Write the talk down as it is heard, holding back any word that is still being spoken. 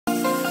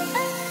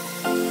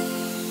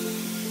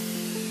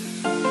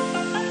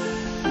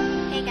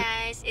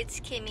it's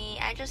Kimmy.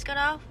 I just got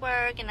off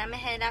work and I'm gonna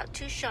head out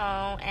to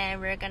Shong and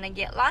we're gonna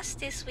get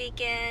lost this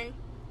weekend.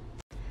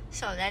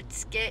 So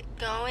let's get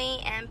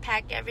going and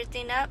pack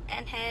everything up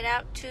and head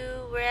out to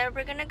wherever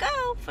we're gonna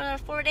go for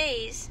 4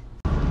 days.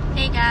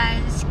 Hey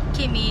guys,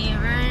 Kimmy.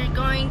 We're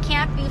going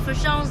camping for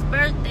Shong's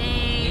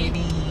birthday.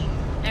 Baby.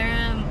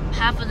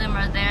 Half of them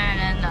are there and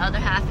then the other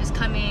half is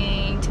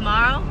coming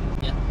tomorrow.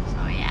 Yeah.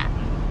 So yeah,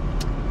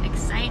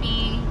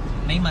 exciting.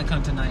 May might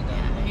come tonight though.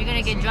 Yeah. You're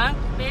gonna get drunk,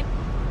 babe?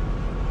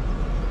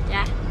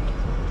 Yeah.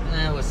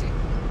 We'll see.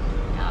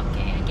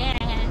 Okay, I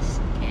guess.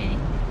 Okay.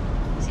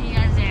 See you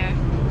guys there.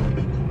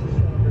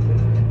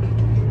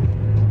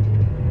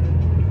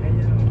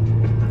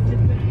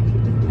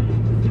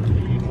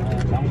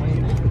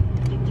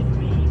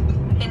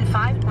 In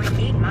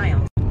 5.8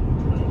 miles.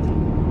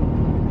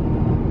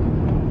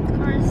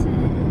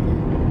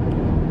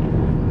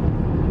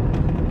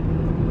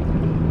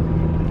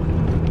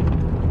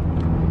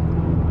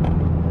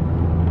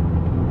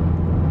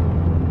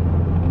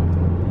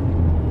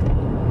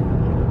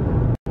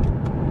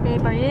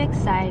 Are you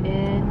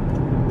excited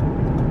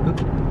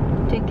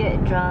to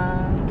get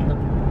drunk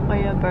for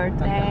your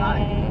birthday?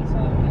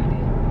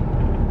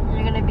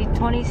 You're gonna be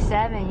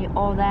 27, you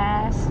old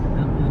ass.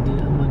 I'm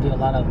gonna do a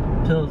lot of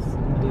pills.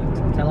 I'm gonna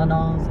do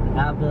Tylenols,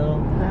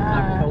 Advil,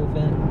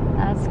 ibuprofen.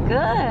 That's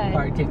good.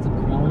 Probably take some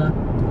Corona.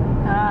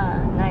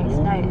 Nice,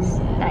 nice,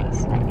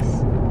 nice,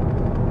 nice.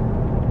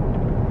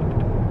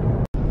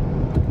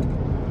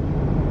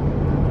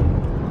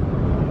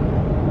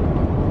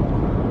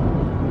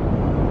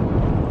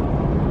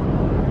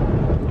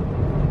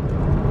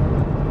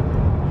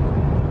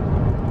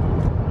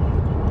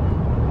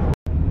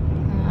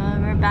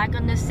 Back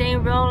on the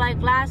same road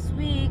like last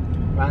week.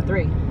 Round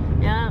 3.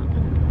 Yeah.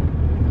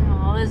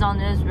 Always on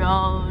this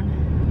road.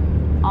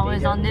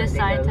 Always on this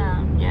side of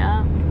town.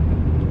 Yeah.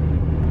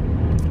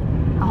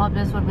 I hope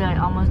this will be like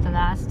almost the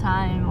last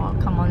time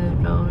we'll come on this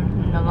road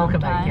in a long time. We'll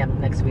come back camp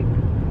next week.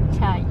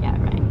 Yeah,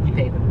 right. You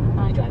pay them.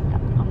 You drive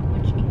them.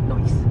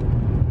 Nice.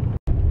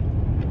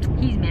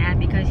 He's mad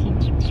because he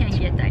can't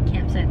get that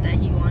campsite that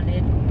he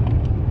wanted.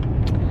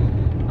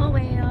 Oh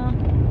well.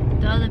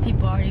 The other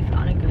people already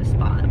found a good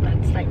spot, but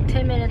it's like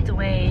 10 minutes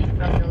away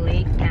from the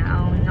lake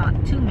now,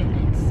 not 2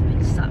 minutes,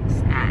 which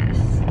sucks ass.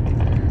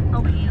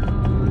 Oh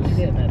well. You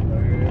did that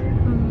bird.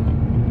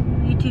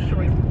 You too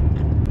short.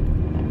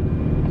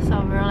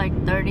 So we're like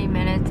 30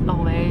 minutes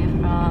away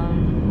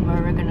from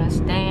where we're gonna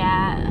stay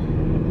at.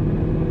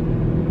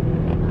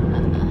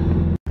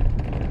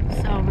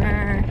 So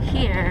we're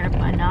here,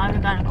 but now we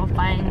gotta go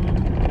find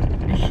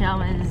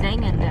Michelle and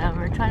Zhang and them.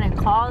 We're trying to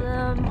call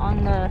them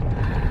on the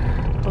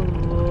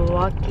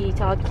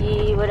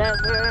walkie-talkie,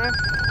 whatever,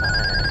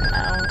 but I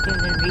don't think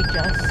they reach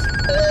us.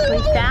 We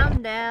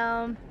found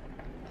them.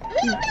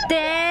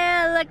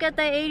 Damn, look at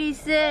the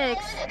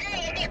 86.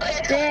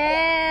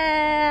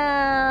 Damn.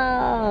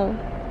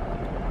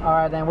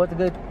 Alright then, what's a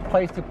good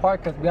place to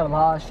park? Because we have a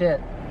lot of shit.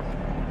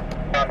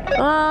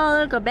 Oh,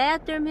 look, a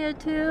bathroom here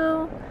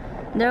too.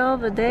 They're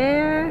over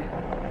there.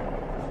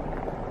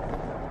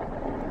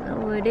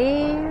 Over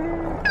there.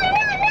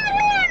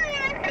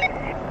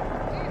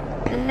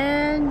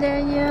 And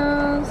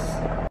Daniels.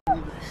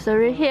 So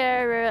we're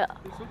here, we're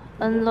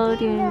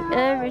unloading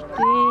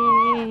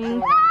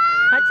everything.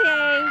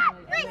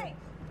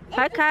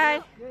 Hi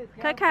Kai.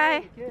 Hi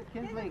Kai.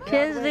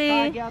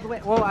 Kinsley.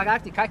 Well, I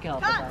actually Kai can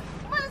help with that.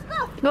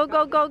 Go,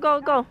 go, go,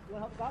 go, go.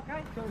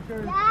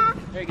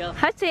 There you go.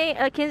 Hi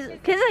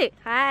Kinsley.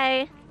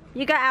 Hi.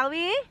 You got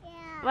Albie?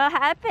 Yeah. What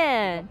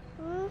happened?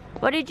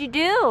 What did you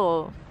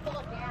do?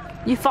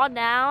 You fall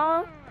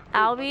down?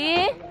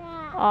 Albie?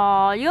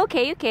 Oh, you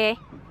okay? You okay?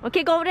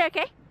 Okay, go over there,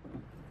 okay?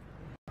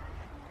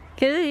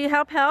 Can you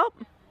help?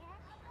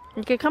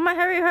 Okay, come on,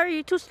 hurry,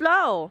 you're too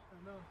slow.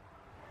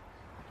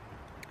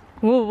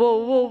 Whoa, whoa,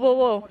 whoa, whoa,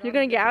 whoa. You're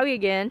gonna get out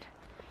again.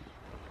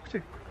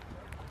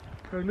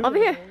 Over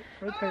here.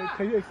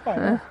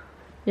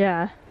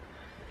 Yeah.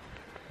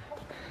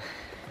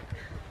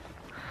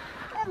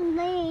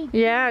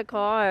 Yeah,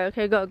 car.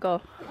 Okay, go,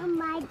 go.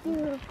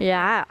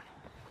 Yeah.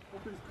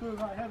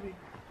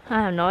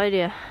 I have no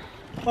idea.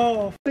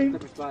 Oh,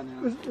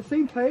 it's the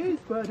same place,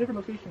 but a different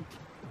location.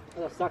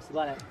 Oh, that sucks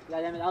about it. Yeah,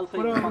 I mean, I'll play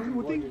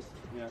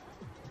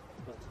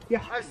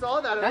Yeah. I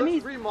saw that. It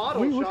looks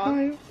remodeled,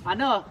 Shong. I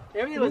know.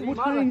 Everything was what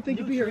time do you think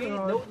you'll be here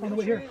on the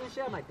way here?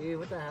 I'm like, dude,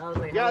 what the hell?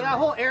 Like, yeah, that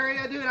whole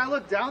area, dude. I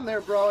looked down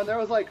there, bro, and there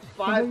was like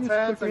 5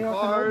 tents and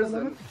cars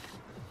and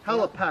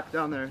hella packed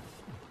down there.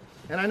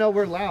 And I know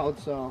we're loud,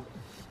 so.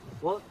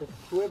 Well,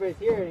 whoever is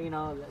here, you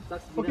know,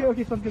 that sucks to be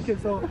Okay, sounds good.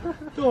 So,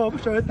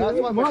 that's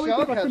what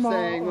Michelle kept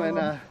saying when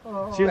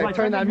she was like,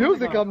 turn that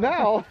music up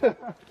now. I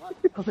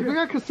was like, we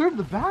gotta conserve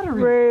the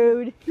battery.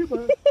 Rude.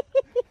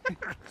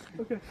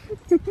 Okay.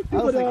 I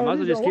was like, I might as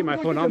well just keep my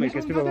phone on me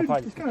because people don't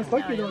find. It's kind of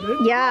sucky though,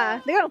 dude.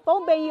 Yeah, they're gonna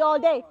phone bang you all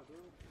day.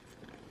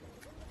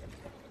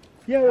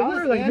 Yeah, I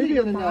was like maybe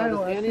a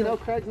mile. Does Andy know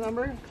Craig's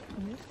number?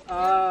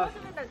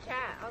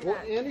 Well,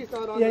 Andy's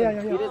not on Yeah.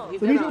 the...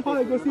 So he's gonna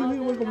probably go see me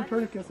when we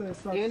turn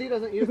it. Andy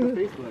doesn't use the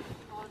Facebook.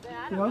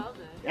 You know?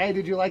 Hey,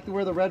 did you like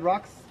where the red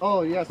rocks?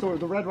 Oh yeah, so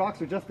the red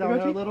rocks are just down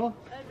there a little,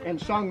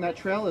 and Shong, that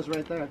trail is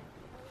right there.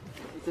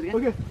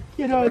 Okay.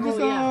 You know, just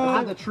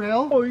The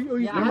trail. Oh,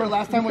 Remember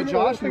last time with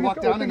Josh, we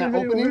walked down in that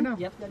opening?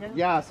 Yep.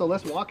 Yeah, so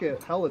let's walk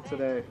it hella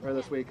today or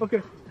this week.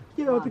 Okay.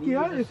 You know,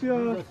 Tequila, if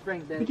you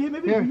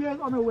maybe Here. you guys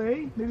on the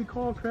way, maybe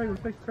call Craig or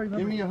text Craig.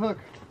 Give me a hook.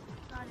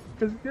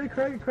 Because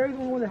Craig's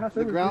the one that has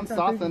The ground's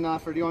soft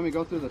enough, or do you want me to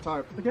go through the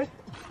tarp? Okay.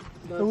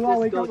 So we'll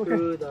all wake go up, okay.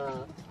 through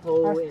the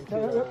hole into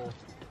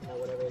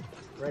whatever it's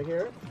right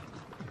here.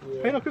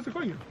 Yeah. Hey, no, Chris,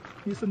 call you.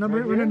 Use the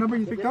number, the number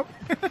you picked up.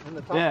 In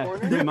the top Yeah, corner?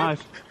 pretty much.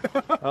 I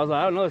was like,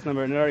 I don't know this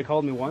number, and it already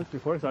called me once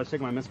before, so I was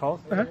checking my missed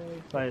calls. So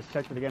I just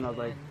checked it again. I was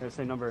like, it's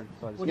the same number.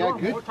 So I just Yeah,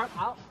 good.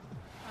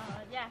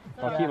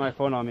 I'll keep my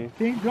phone on me.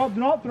 Do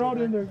not throw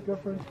it in there,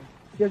 girlfriend.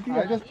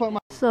 I just put my...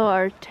 So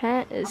our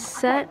tent is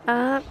set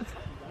up.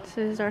 This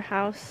is our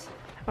house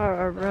or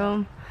our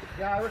room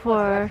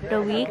for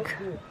the week.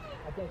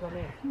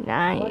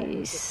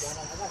 Nice.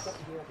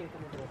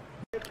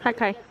 Hi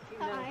Kai.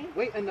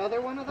 Wait, another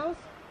one of those?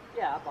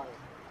 Yeah, I bought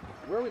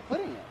it. Where are we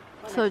putting it?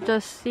 So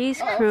just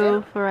these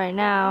crew for right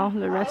now.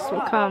 The rest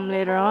will come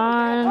later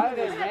on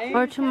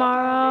or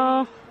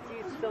tomorrow.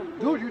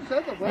 Dude, you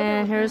said the weather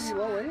And was here's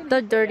gonna be low 80.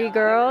 the dirty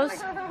girls.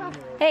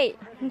 Hey,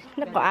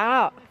 look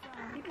out.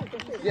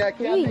 Yeah,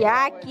 Kathy.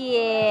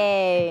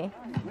 Yaki.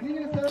 When are you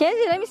gonna set up?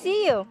 Kenzie, let me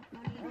see you.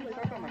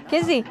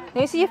 Kenzie, let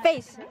me see your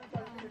face.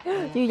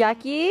 You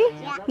yucky?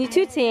 You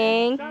too,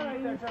 Ting.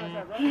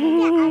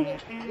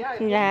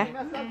 Yeah.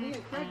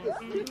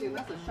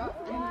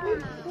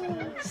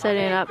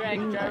 Setting up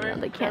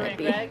the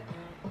canopy.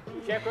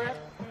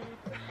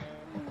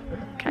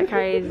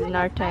 Kai is in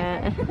our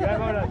tent. Don't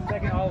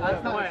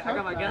worry, I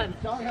got my gun.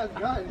 Shong has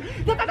guns.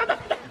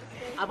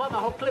 I bought my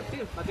whole clip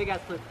too, my big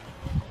ass clip.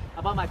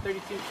 I bought my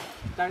 32.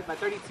 My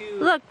 32.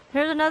 Look,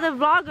 here's another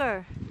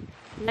vlogger.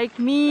 Like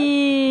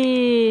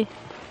me.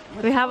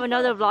 We have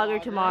another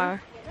vlogger tomorrow.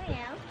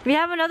 We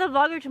have another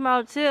vlogger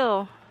tomorrow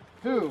too.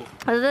 Who?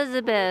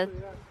 Elizabeth.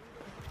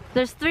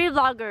 There's 3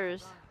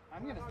 vloggers.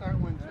 I'm gonna start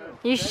one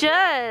too. You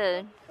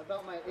should.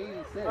 About my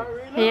 86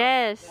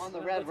 Yes. on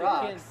the red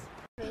rocks.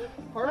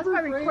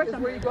 Harbor Freight is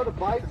where you go to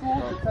buy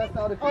tools to test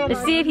out if you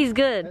Let's see if he's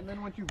good. and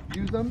then once you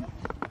use them,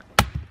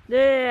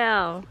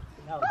 Damn.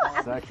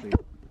 Sexy.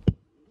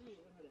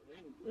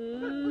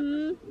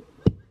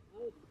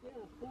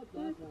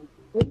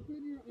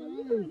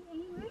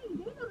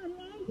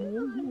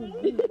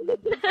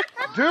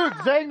 dude,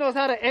 Zane knows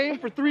how to aim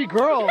for 3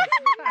 girls.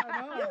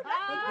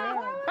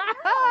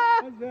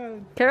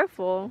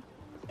 Careful.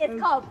 It's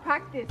called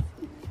practice.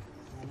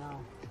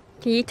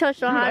 Can you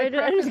touch on how to do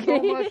it? I'm just so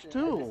kidding. much too.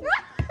 You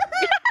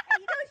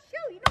don't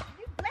shoot, you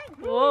play.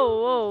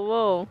 Whoa, whoa,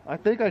 whoa. I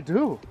think I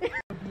do.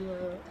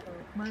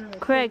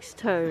 Craig's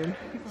turn.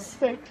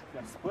 Steak.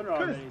 Split it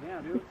already,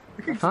 damn, dude.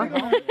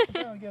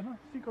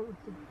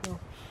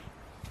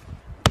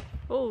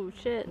 Oh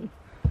shit.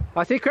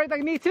 Oh, see, Craig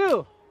like me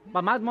too.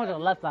 But mine's more to the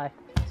left side.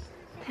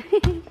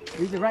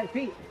 Use your right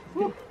feet.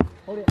 Hold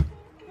it.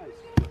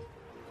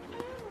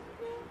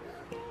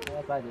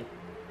 That's what I did.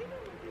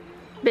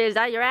 Babe, is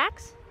that your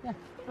axe? Yeah.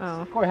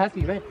 Oh. Corey has to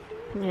be red.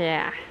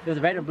 Yeah. It was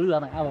red or blue.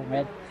 I'm like, I want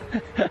red.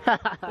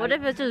 What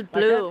if it's just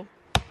blue?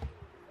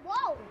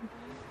 Whoa.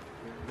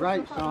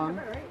 Right,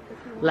 Sean.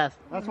 Left.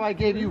 That's why I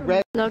gave you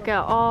red. Look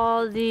at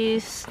all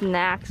these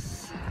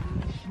snacks.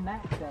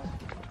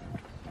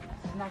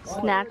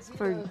 Snacks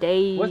for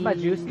days. What's my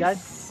juice,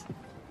 guys?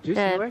 Juice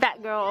The anywhere?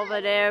 fat girl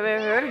over there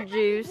with her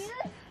juice.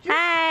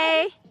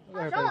 Hi.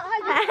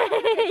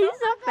 Hi. You're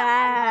so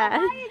fat.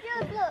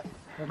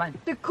 Where's mine?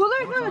 The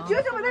cooler? No, the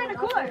juice over there in the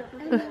cooler.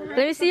 Let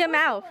me see your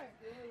mouth.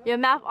 Your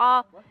mouth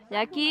all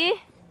yucky.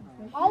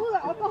 All of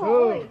the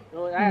alcohol.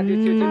 Oh, I have to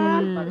do two.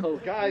 My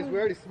coat. Guys, we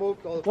already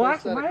smoked all the Well,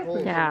 first set of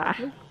coals. Yeah.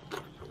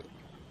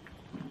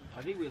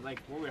 I think we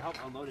like when we help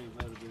unloading,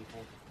 it would be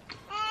cold.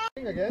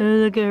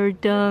 Again. Look at her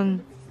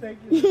tongue.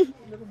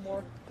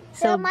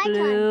 So my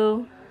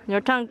blue.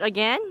 Your tongue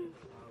again?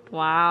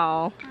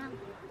 Wow.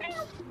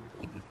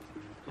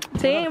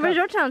 Sing, where's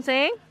your tongue?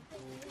 Sing.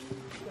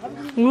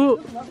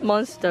 Ooh,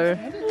 monster.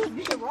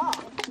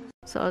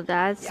 So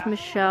that's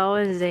Michelle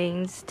and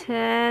Zane's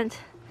tent.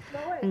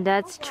 And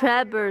that's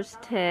Trevor's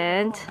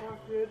tent.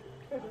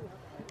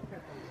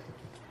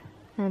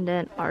 And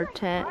then our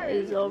tent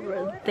is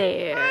over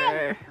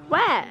there.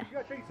 What?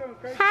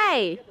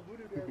 Hi.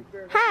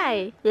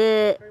 Hi.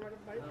 Yeah.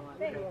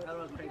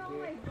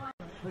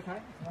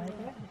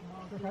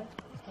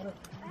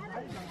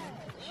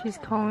 She's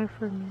calling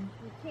for me.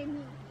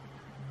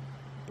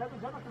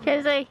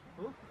 Kenzie.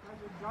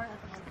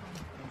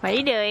 What are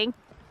you doing?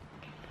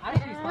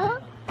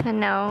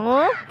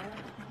 No.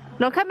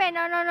 No, come here.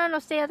 No.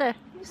 Stay there.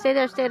 Stay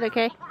there,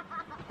 okay?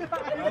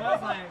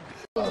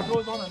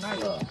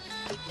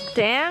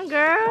 Damn,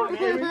 girl.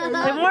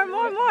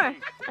 More.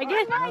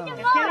 Again.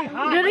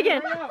 Do it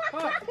again.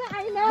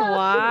 I know.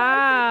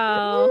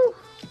 Wow.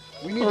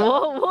 We need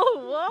Whoa, whoa,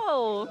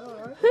 whoa.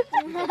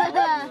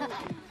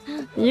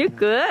 You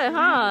good,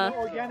 huh?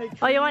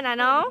 Oh, you wanna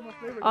know?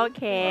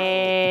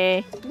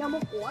 Okay.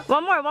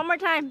 One more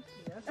time.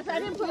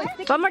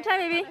 One more time,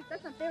 baby.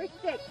 That's a very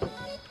thick.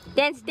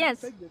 Dance,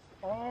 dance.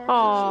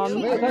 Oh,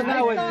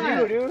 That was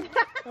you, dude.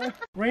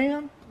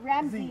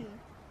 Ramsey.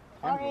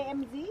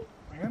 R-A-M-Z?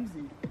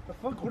 Ramsey. The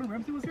fuck? Gordon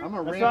Ramsay was here? I'm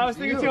a That's what I was Rams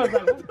thinking too. I was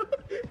like,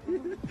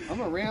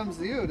 I'm a Rams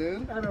you,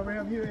 dude. I know,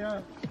 Ram you,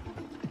 yeah.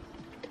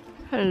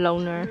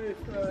 loner.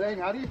 Zane,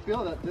 how do you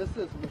feel that this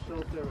is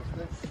Michelle's favorite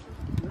thing?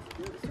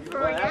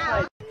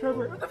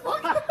 Trevor.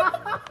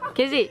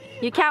 Kizzy,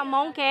 you count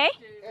monkey?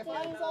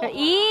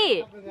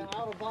 E.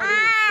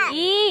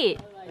 E.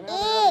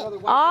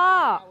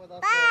 O.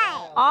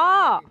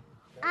 O.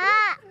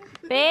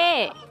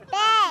 B.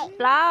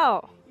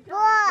 Lao.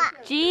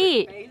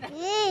 G.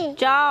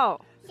 Zhao.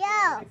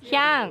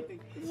 Xiang.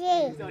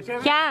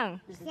 Xiang.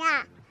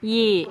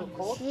 Yi.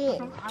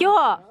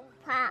 Jiu.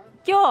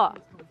 Jiu.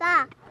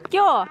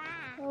 Jiu.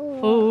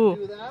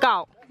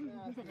 Gao.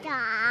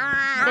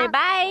 Say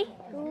bye.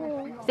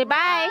 Say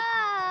bye.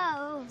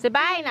 Say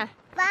bye nè.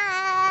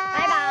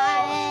 Bye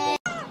bye.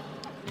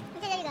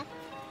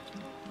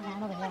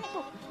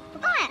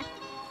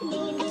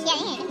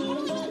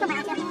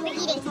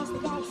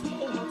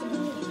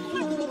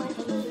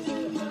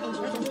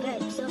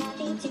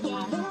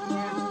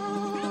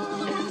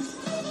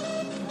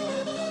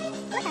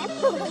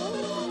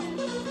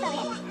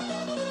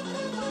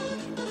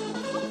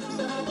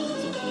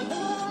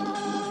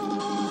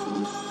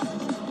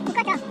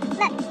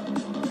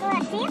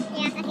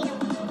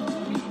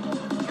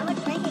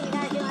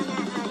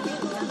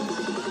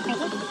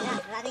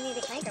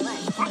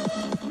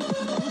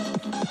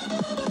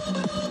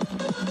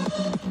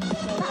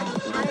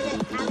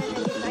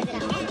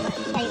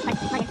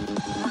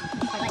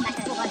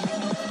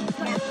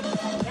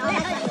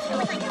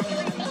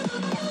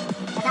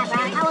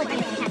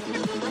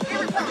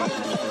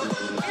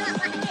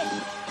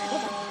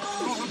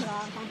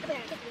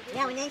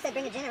 Yeah, when they said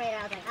bring a generator,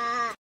 I was like,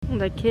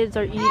 The kids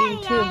are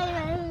eating too.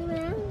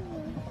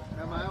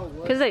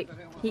 Cause like,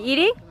 you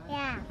eating?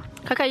 Yeah.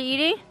 Kaka, you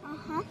eating?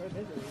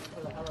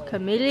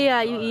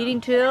 Camellia, you eating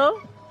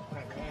too?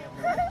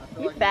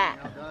 You fat.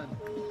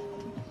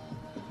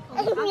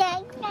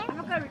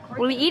 What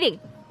are you eating?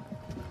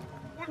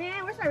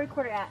 Man, where's my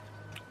recorder at?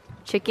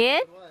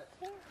 Chicken?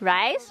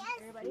 Rice?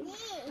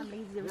 Yeah,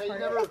 you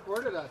never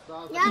recorded us, so I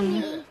was like,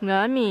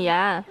 Yummy,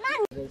 yeah.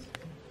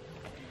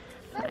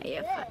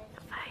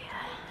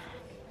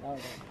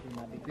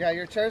 yeah,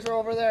 your chairs are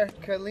over there.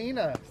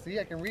 Kalina, see,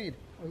 I can read.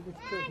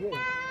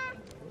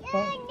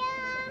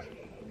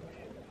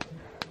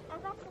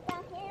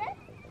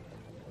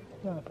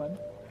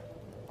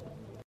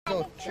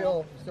 Still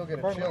chill, still get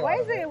a chill. Why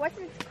is it? What's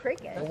this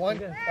cricket? The one,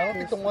 I don't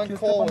think the one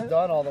coal was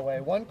done all the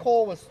way. One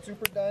coal was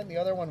super done, the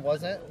other one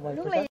wasn't.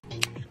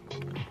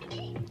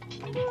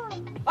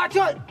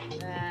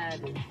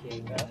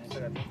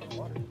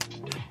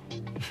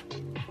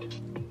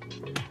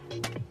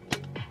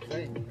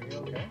 Zane, are you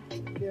okay?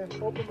 Yeah,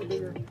 open the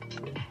bigger.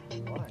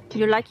 Why?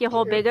 You like your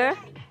hole bigger?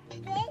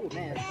 Oh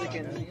man,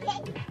 freaking.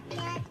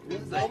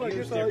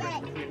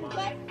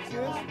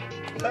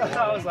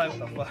 I was like, what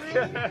the fuck?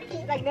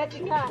 It's like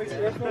nothing, huh?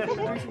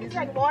 It's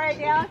like water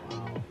down.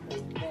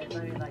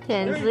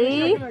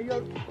 Tinsley?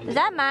 Is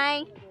that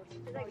mine?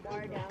 It's like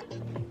water down.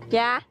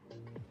 Yeah?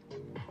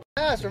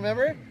 Pass,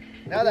 remember?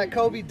 Now that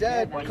Kobe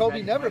dead,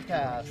 Kobe never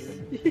passed.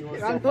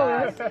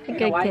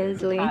 Good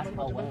Kinsley.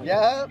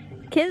 Yeah.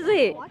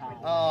 Kinsley!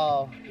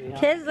 Oh,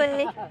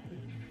 Kinsley!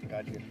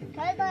 got you.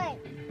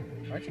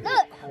 Aren't you?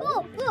 Look!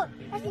 Oh, look!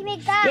 Let's see me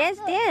go. Dance,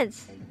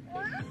 dance!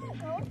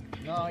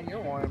 No,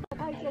 you're warm.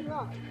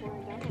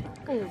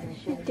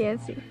 She's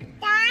dancing.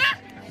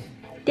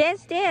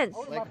 Dance, dance!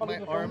 Like my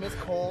arm is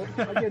cold.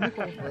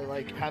 Or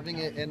like having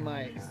it in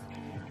my.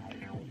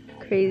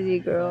 Crazy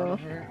girl.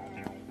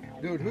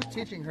 Dude, who's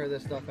teaching her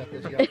this stuff at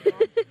this young?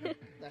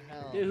 The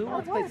hell? Dude, who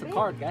wants to play some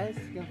cards, guys?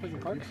 You gonna play some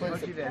cards? Play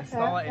some-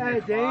 Install it in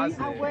your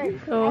closet.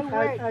 Oh.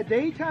 At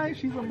daytime,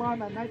 she's a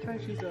mom. At nighttime,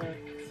 she's a...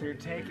 So you're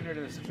taking her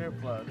to the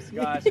strip clubs.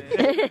 Gotcha. Be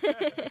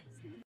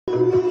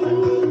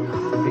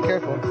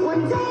careful. I'm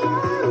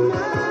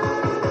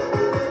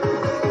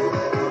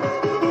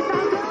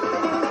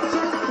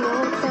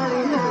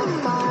trying.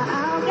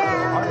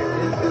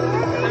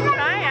 I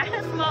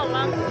have small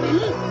lungs.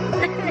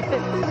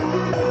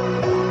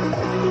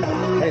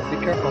 Hey, be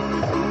careful.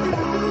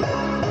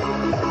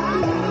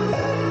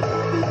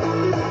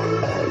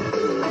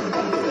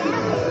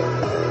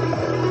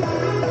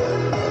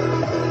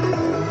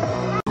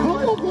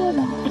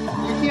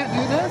 You can't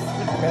do this?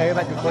 Yeah, you're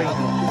like a queen.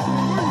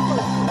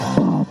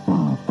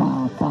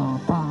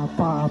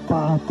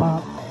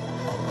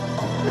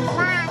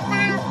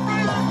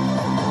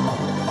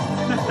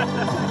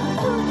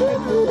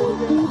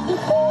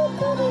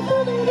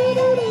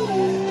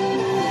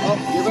 Oh,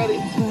 you ready?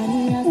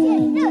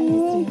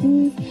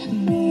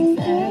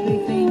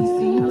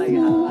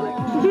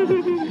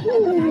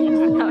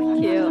 How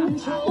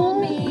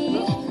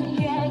cute.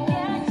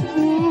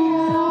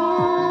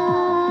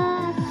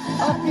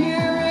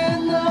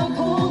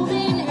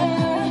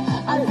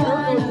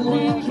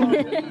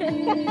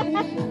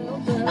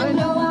 Look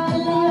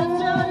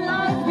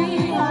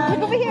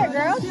over here,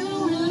 girls.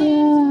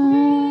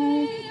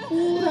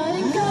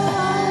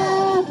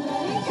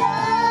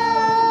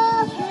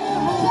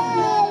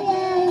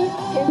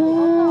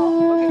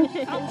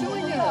 I'm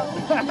doing it.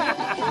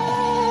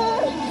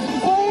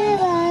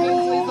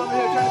 Kinsley's over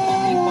here trying to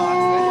beatbox.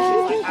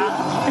 She's like, ah.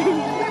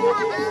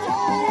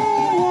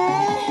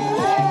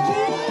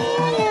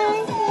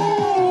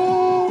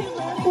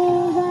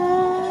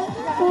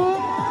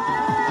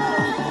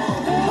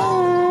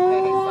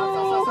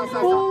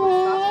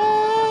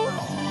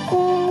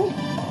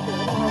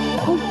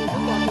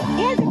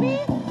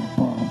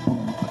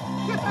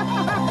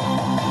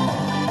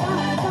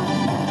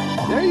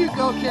 There you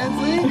go,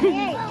 Kinsley.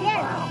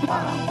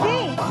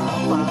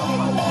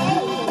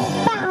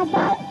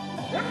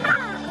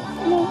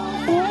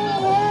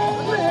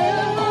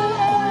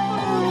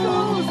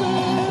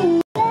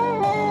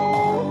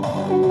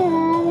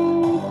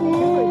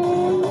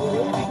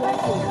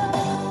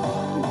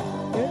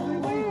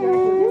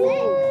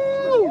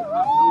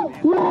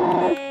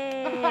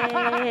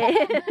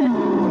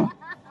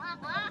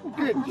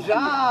 Good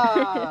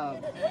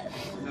job.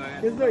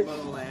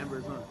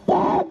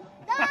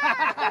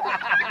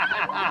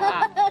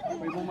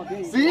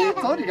 See, I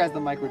told you guys the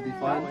mic would be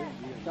fun.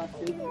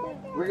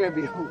 We're gonna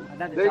be.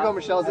 There you go,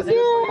 Michelle. Is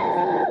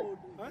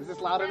this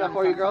loud enough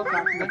for you, girl?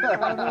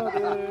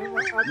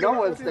 No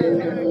one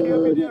stays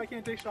here. I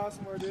can't take shots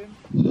more, dude.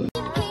 So, we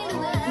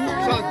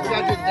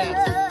gotta do the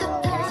dance.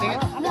 Can you sing it?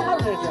 I'm not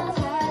having this.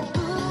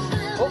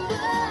 Oh,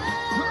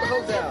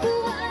 hold down.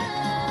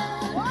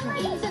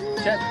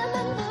 Check.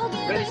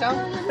 Ready, Shong?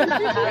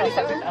 Ready,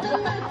 Shong?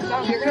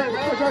 Shong, you're good,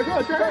 bro.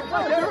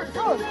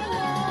 Go.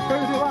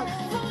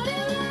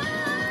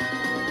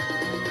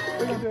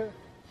 We're gonna do it.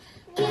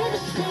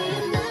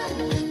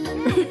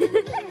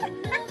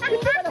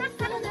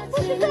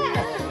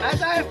 I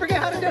forget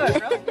how to do it,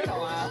 bro. It's been a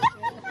while.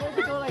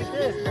 Go like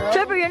this, bro.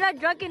 Trevor, you're not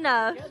drunk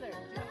enough.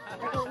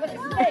 Look, it's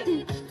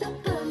snake.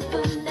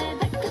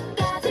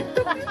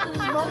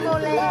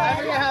 I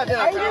forget how to do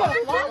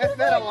it, bro. It's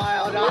been a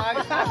while, dog.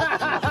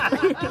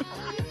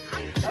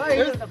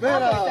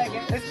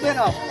 It's been a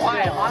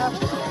while.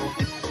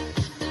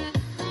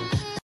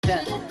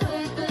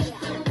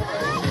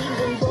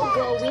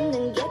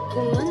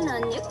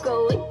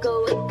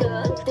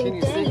 Can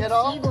you sing it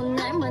all?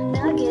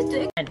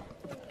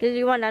 Did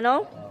you want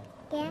nano?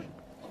 Yeah.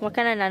 What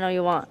kind of nano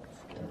you want?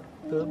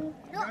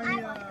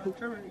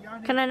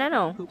 Kind of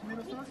nano?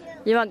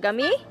 You want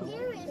gummy?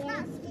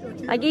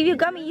 I gave you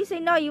gummy. You say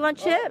no. You want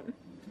chip?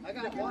 I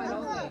got one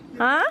only.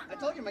 Huh? I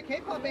told you my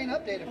K-pop ain't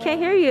updated. Can't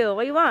hear you.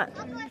 What do you want?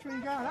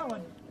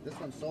 This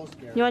one's so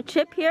scary. You want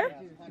chip here?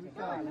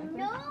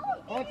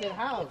 Haunted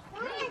house.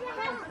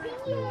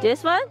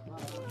 This one?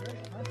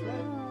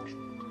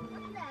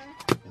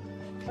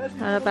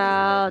 What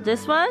about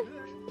this one?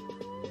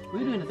 Were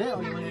you doing a bit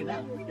or you want to do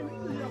that?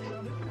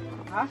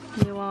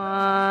 You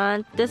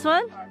want this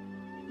one?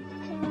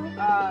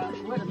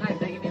 Where's the knife?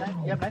 Did I give you a knife?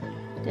 You have a knife?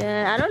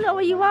 Then I don't know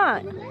what you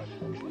want.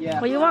 Yeah.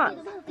 What do you want?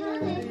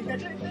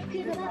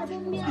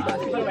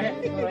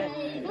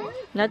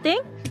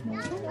 Nothing?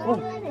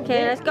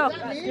 Okay, let's go.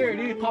 Here,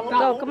 dude, popped Go,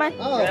 out. come on.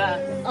 Oh,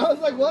 I was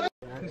like, what?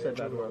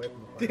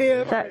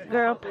 Damn. That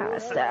girl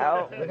passed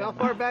out. Look how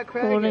far back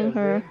Craig Holding is.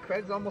 her. Dude.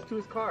 Craig's almost to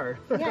his car.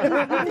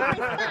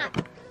 Yeah.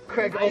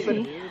 Craig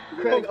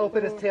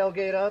opened his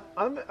tailgate up.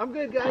 I'm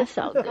good, guys. That's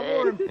so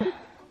good.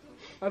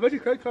 I bet you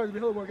credit cards would be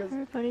hella more because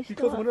Everybody's you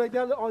still close the window like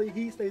that, all the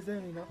heat stays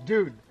in, you know.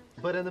 Dude,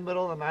 but in the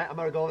middle of the night, I'm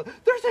gonna go over,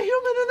 there's a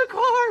human in the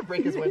car!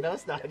 Break his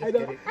windows. No, just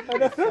kidding. I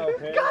know.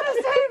 Gotta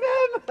save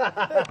him!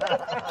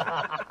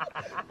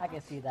 I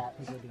can see that.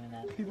 People doing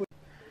that.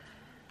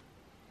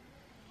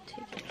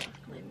 Take off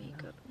my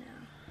makeup now.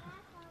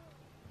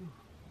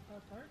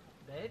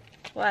 Babe,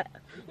 What?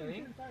 what are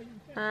you doing?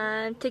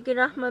 I'm taking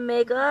off my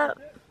makeup.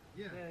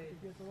 Yeah.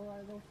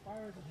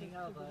 Hang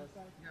out with us.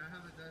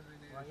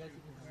 Well, I guess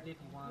you can sleep if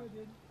you want.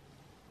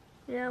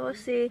 Yeah, we'll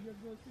see. Yep.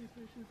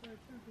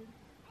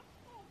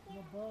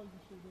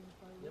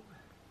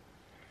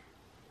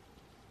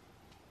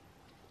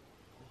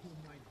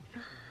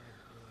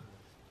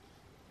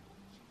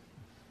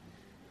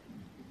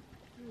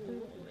 Oh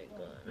my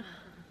god.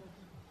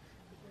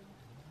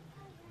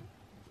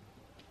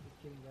 Just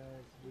kidding,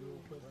 guys. We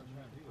will put some